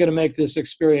 I'm going to make this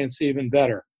experience even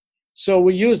better. So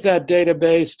we use that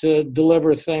database to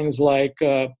deliver things like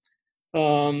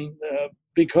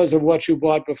because of what you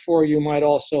bought before, you might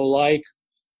also like,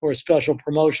 or special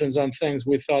promotions on things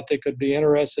we thought they could be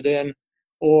interested in,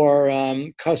 or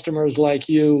customers like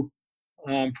you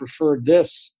preferred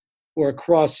this, or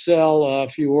cross-sell.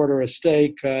 If you order a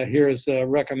steak, here's a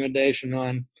recommendation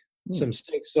on some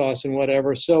steak sauce and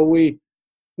whatever. So we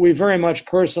very much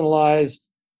personalized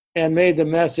and made the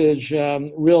message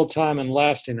real-time and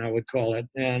lasting, I would call it.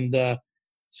 And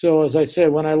so, as I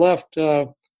said, when I left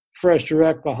Fresh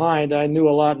Direct behind, I knew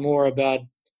a lot more about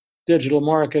digital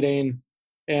marketing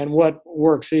and what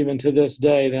works even to this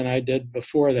day than I did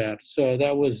before that. So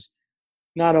that was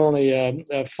not only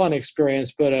a fun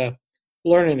experience, but a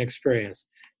learning experience.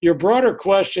 Your broader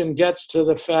question gets to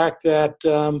the fact that,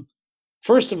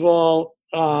 first of all,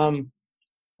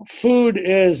 food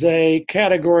is a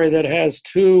category that has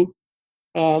two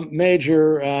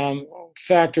major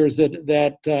factors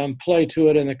that play to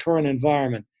it in the current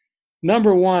environment.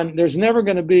 Number one, there's never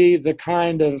going to be the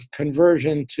kind of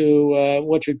conversion to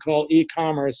what you'd call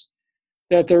e-commerce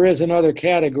that there is in other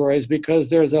categories, because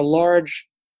there's a large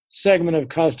segment of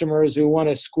customers who want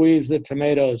to squeeze the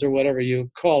tomatoes or whatever you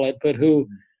call it, but who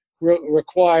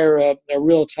require a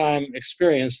real-time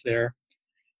experience there.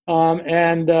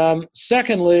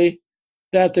 Secondly,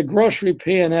 that the grocery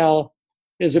P&L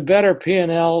is a better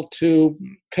P&L to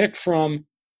pick from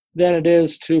than it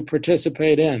is to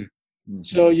participate in. Mm-hmm.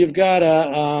 So you've got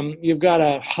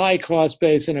a high cost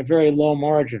base and a very low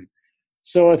margin.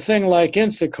 So a thing like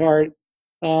Instacart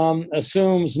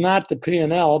assumes not the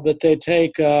P&L, but they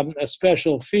take a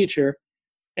special feature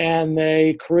and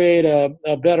they create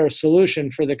a better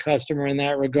solution for the customer in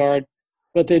that regard.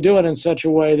 But they do it in such a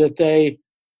way that they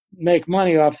make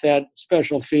money off that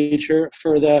special feature.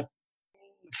 For the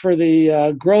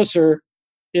grocer,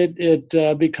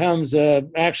 it becomes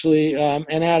actually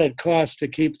an added cost to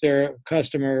keep their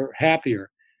customer happier.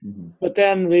 Mm-hmm. But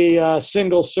then the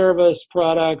single service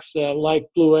products like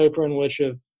Blue Apron, which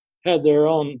have had their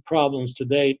own problems to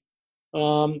date,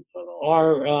 are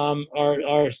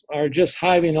just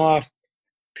hiving off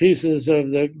pieces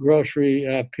of the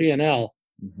grocery P&L.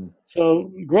 Mm-hmm.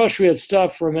 So grocery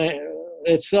itself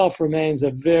remains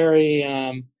a very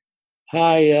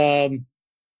high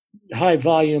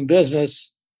volume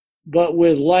business, but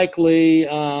with likely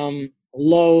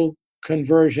low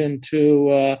conversion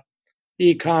to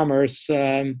e-commerce.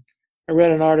 I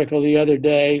read an article the other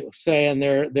day saying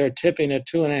they're tipping at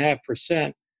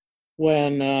 2.5%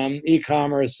 when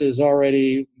e-commerce is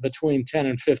already between 10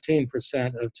 and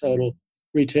 15% of total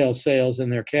retail sales in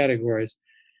their categories.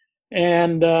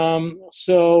 And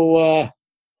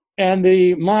and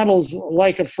the models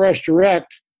like a Fresh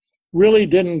Direct really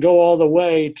didn't go all the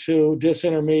way to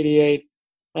disintermediate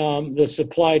the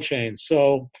supply chain.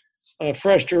 So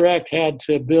Fresh Direct had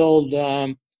to build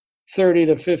 $30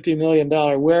 to $50 million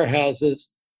warehouses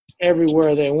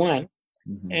everywhere they went.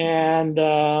 Mm-hmm. And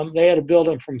they had to build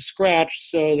them from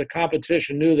scratch, so the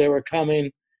competition knew they were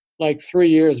coming like 3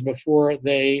 years before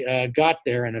they got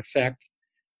there, in effect.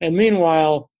 And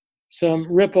meanwhile, some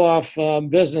rip-off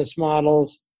business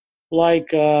models like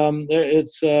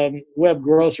it's Web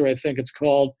Grocer, I think it's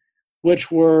called,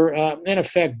 which were in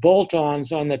effect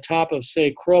bolt-ons on the top of,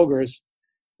 say, Kroger's,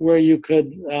 where you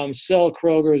could sell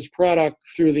Kroger's product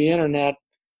through the internet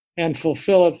and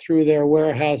fulfill it through their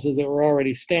warehouses that were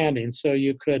already standing. So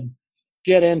you could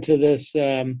get into this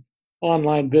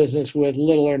online business with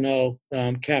little or no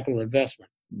capital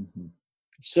investment. Mm-hmm.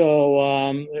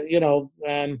 So,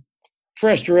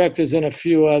 Fresh Direct is in a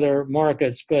few other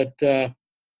markets, but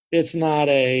it's not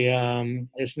going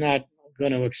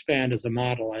to expand as a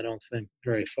model, I don't think,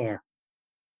 very far.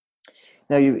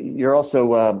 Now, you're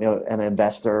also an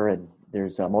investor, and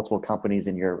there's multiple companies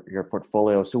in your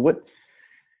portfolio. So what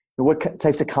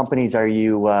types of companies are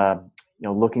you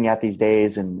looking at these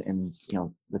days, and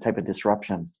the type of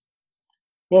disruption?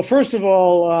 Well, first of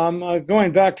all,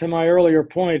 going back to my earlier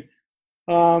point,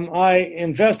 I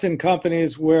invest in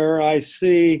companies where I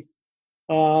see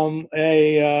an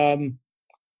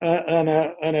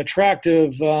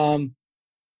attractive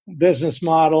business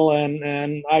model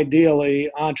and ideally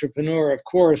entrepreneur, of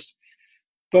course,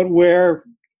 but where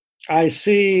I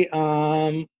see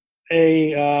a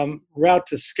route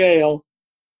to scale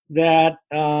that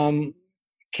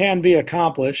can be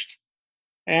accomplished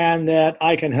and that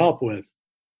I can help with.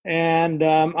 And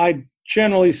I,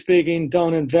 generally speaking,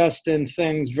 don't invest in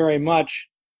things very much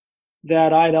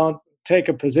that I don't take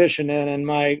a position in, and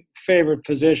my favorite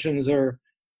positions are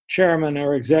chairman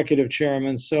or executive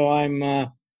chairman. So I'm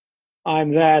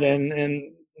that,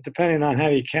 and depending on how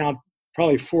you count,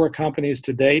 probably 4 companies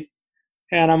to date.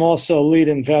 And I'm also lead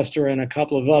investor in a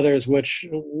couple of others,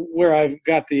 where I've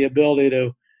got the ability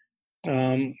to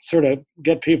sort of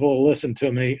get people to listen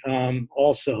to me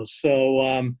also. So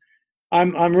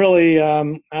I'm really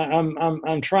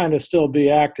I'm trying to still be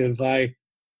active. I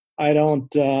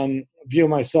don't view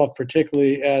myself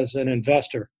particularly as an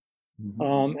investor.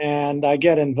 Mm-hmm. And I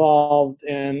get involved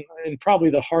in probably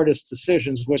the hardest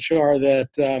decisions, which are that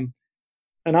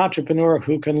an entrepreneur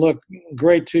who can look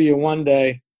great to you one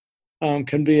day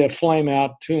can be a flame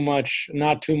out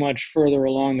not too much further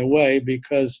along the way,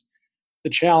 because the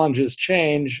challenges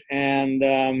change, and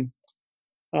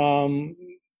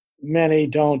many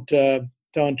don't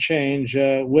change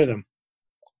with them.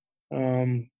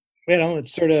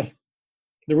 It's sort of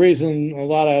the reason a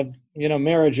lot of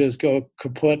marriages go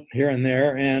kaput here and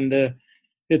there, and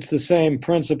it's the same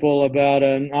principle about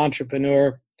an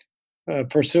entrepreneur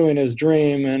pursuing his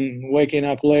dream and waking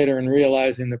up later and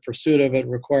realizing the pursuit of it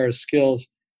requires skills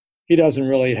he doesn't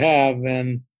really have.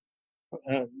 And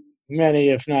many,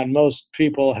 if not most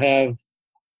people, have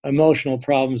emotional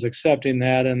problems accepting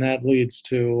that, and that leads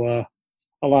to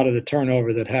a lot of the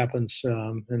turnover that happens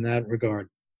in that regard.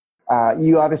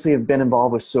 You obviously have been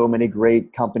involved with so many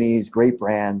great companies, great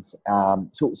brands.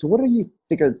 So what do you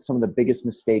think are some of the biggest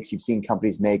mistakes you've seen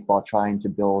companies make while trying to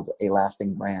build a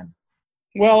lasting brand?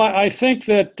 Well, I think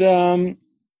that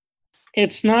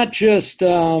it's not just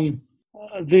the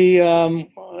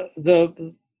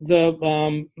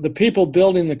people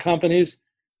building the companies.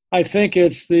 I think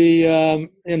it's the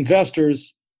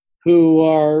investors who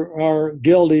are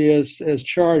guilty as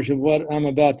charged of what I'm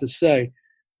about to say,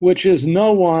 which is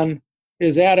no one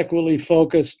is adequately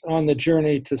focused on the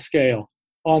journey to scale,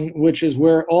 on which is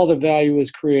where all the value is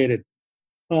created.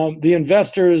 The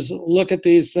investors look at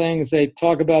these things. They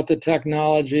talk about the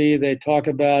technology. They talk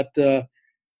about a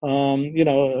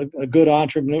good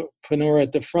entrepreneur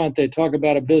at the front. They talk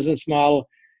about a business model,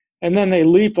 and then they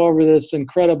leap over this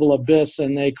incredible abyss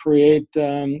and they create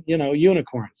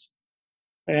unicorns.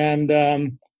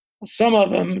 And some of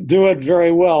them do it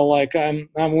very well. Like I'm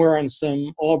wearing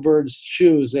some Allbirds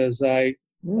shoes as I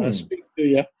speak to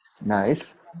you.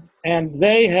 Nice. And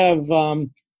they have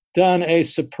done a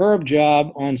superb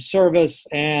job on service,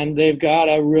 and they've got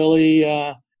a really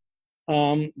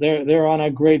they're on a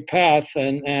great path,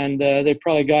 and they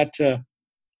probably got to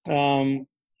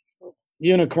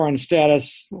unicorn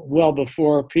status well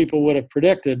before people would have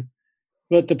predicted.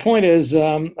 But the point is,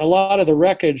 a lot of the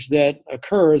wreckage that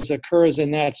occurs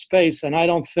in that space, and I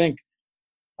don't think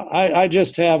I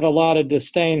just have a lot of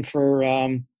disdain for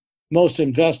most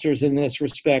investors in this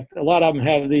respect. A lot of them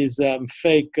have these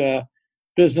fake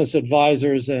business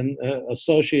advisors and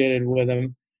associated with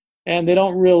them, and they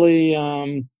don't really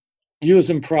use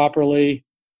them properly.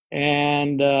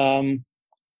 And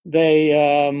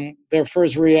their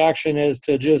first reaction is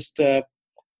to just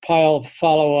pile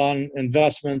follow-on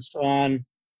investments on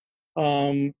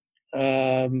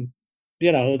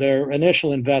their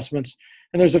initial investments.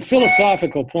 And there's a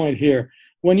philosophical point here.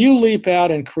 When you leap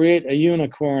out and create a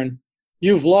unicorn,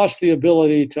 you've lost the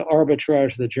ability to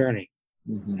arbitrage the journey.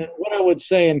 Mm-hmm. And what I would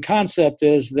say in concept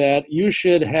is that you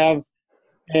should have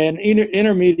an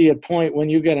intermediate point when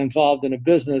you get involved in a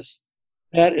business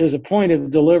that is a point of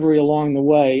delivery along the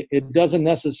way. It doesn't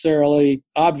necessarily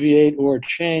obviate or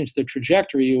change the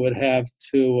trajectory you would have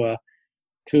to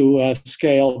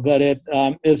scale, but it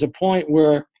is a point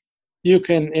where you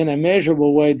can, in a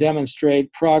measurable way,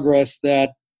 demonstrate progress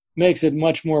that makes it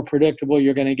much more predictable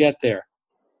you're going to get there.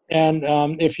 And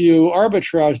if you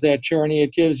arbitrage that journey,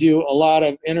 it gives you a lot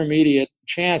of intermediate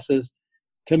chances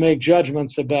to make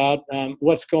judgments about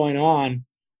what's going on,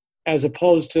 as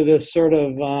opposed to this sort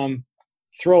of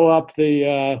throw up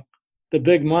the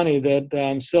big money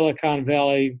that Silicon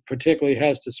Valley particularly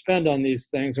has to spend on these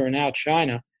things, or now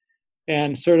China,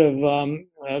 and sort of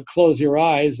close your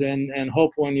eyes and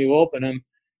hope when you open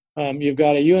them, you've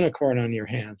got a unicorn on your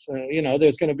hands.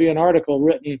 There's going to be an article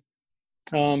written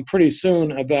pretty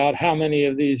soon about how many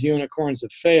of these unicorns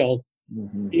have failed,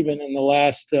 mm-hmm. even in the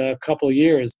last couple of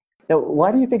years. Now,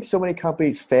 why do you think so many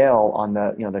companies fail on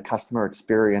the customer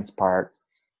experience part?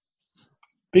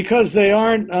 Because they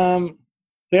aren't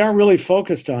really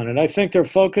focused on it. I think they're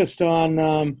focused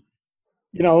on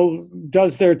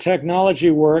does their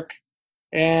technology work,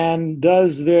 and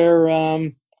does their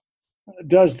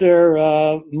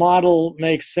model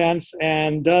make sense,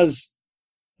 and does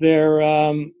their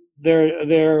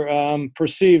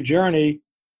perceived journey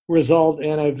result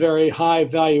in a very high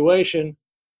valuation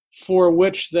for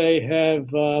which they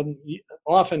have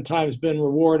oftentimes been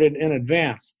rewarded in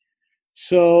advance.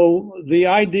 So the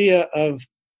idea of,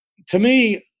 to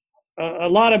me, a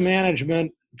lot of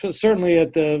management, certainly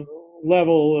at the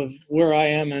level of where I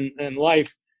am in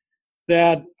life,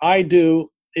 that I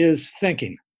do is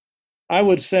thinking. I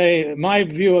would say my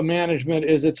view of management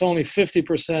is it's only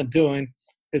 50% doing,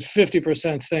 it's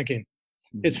 50% thinking.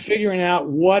 It's figuring out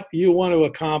what you want to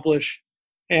accomplish,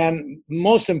 and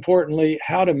most importantly,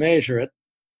 how to measure it,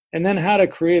 and then how to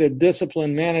create a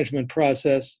disciplined management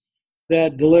process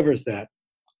that delivers that.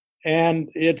 And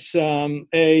it's an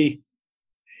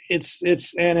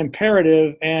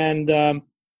imperative. And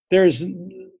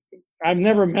I've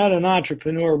never met an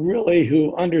entrepreneur really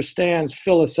who understands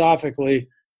philosophically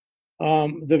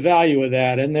the value of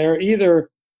that. And they're either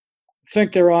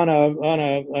think they're on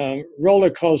a roller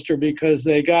coaster because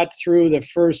they got through the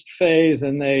first phase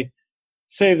and they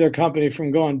saved their company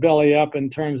from going belly up in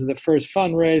terms of the first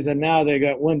fundraise, and now they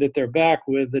got wind at their back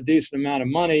with a decent amount of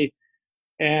money,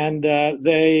 and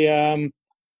they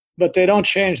but they don't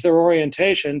change their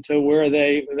orientation to where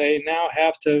they now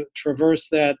have to traverse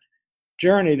that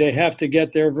journey. They have to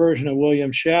get their version of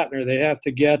William Shatner. They have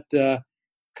to get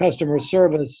customer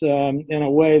service in a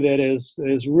way that is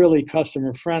really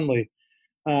customer friendly.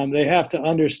 They have to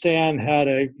understand how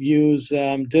to use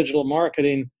digital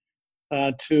marketing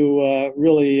to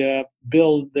really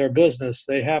build their business.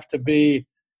 They have to be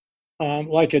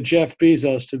like a Jeff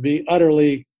Bezos, to be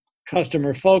utterly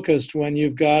customer focused when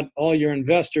you've got all your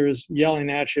investors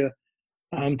yelling at you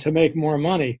to make more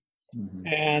money. Mm-hmm.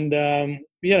 And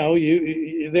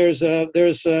there's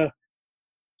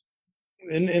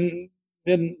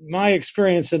in my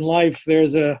experience in life,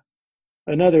 there's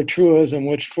another truism,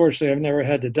 which fortunately I've never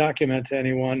had to document to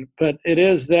anyone, but it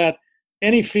is that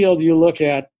any field you look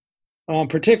at,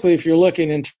 particularly if you're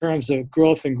looking in terms of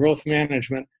growth and growth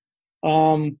management,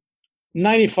 95%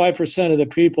 of the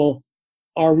people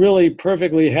are really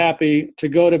perfectly happy to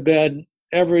go to bed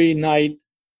every night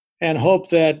and hope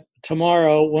that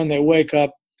tomorrow when they wake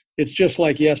up, it's just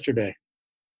like yesterday.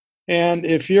 And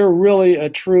if you're really a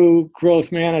true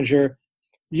growth manager,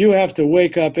 you have to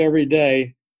wake up every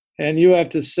day and you have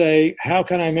to say, how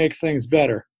can I make things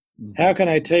better? Mm-hmm. How can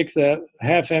I take the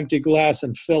half-empty glass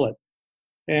and fill it?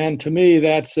 And to me,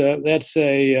 that's a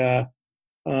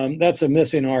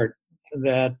missing art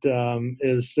that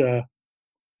is,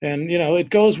 and it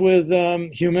goes with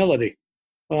humility.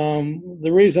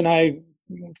 The reason I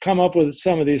come up with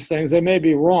some of these things, they may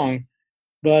be wrong,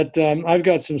 but I've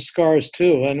got some scars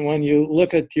too. And when you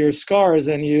look at your scars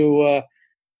and you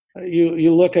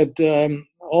look at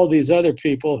all these other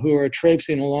people who are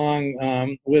traipsing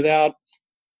along without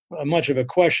much of a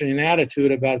questioning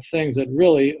attitude about things that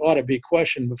really ought to be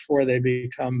questioned before they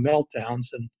become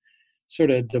meltdowns and sort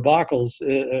of debacles,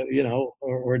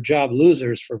 or job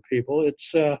losers for people.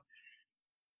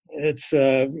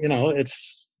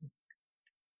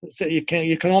 You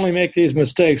can only make these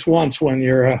mistakes once when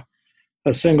you're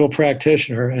a single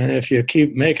practitioner, and if you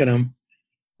keep making them,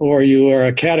 or you are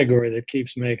a category that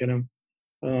keeps making them,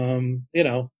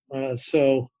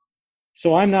 so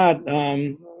I'm not.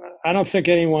 I don't think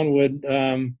anyone would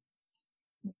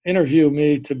interview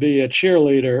me to be a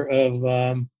cheerleader of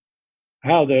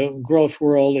how the growth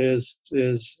world is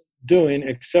doing,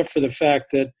 except for the fact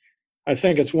that I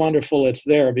think it's wonderful it's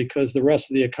there, because the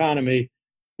rest of the economy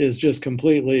is just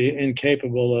completely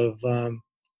incapable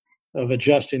of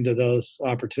adjusting to those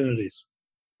opportunities.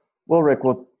 Well, Rick,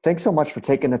 thanks so much for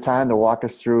taking the time to walk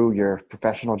us through your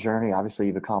professional journey. Obviously,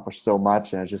 you've accomplished so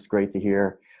much, and it's just great to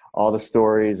hear all the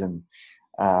stories and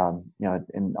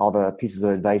and all the pieces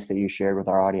of advice that you shared with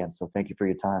our audience. So thank you for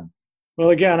your time. Well,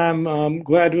 again, I'm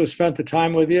glad to have spent the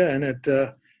time with you, and it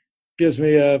gives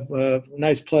me a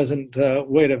nice, pleasant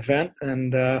way to vent,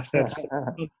 and that's good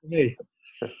for me.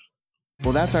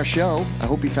 Well, that's our show. I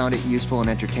hope you found it useful and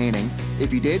entertaining.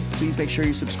 If you did, please make sure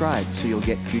you subscribe so you'll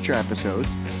get future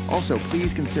episodes. Also,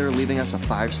 please consider leaving us a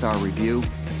 5-star review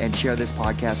and share this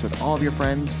podcast with all of your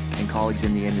friends and colleagues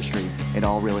in the industry. It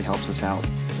all really helps us out.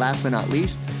 Last but not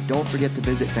least, don't forget to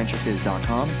visit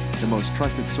venturefiz.com, the most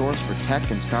trusted source for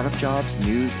tech and startup jobs,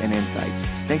 news, and insights.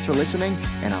 Thanks for listening,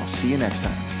 and I'll see you next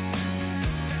time.